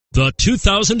The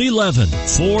 2011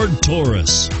 Ford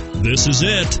Taurus. This is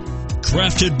it.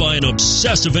 Crafted by an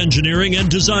obsessive engineering and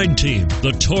design team,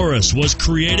 the Taurus was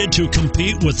created to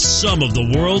compete with some of the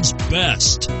world's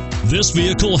best. This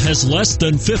vehicle has less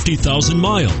than 50,000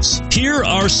 miles. Here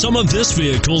are some of this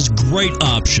vehicle's great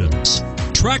options: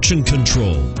 traction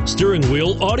control, steering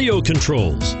wheel audio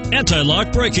controls,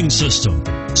 anti-lock braking system,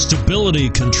 stability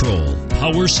control,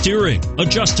 power steering,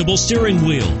 adjustable steering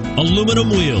wheel, aluminum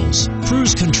wheels,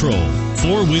 cruise control,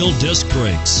 four-wheel disc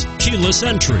brakes, keyless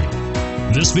entry.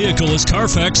 This vehicle is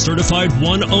Carfax certified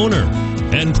one owner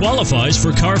and qualifies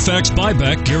for Carfax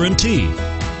buyback guarantee.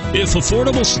 If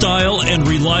affordable style and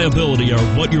reliability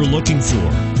are what you're looking for,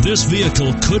 this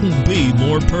vehicle couldn't be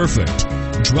more perfect.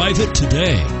 Drive it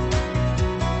today.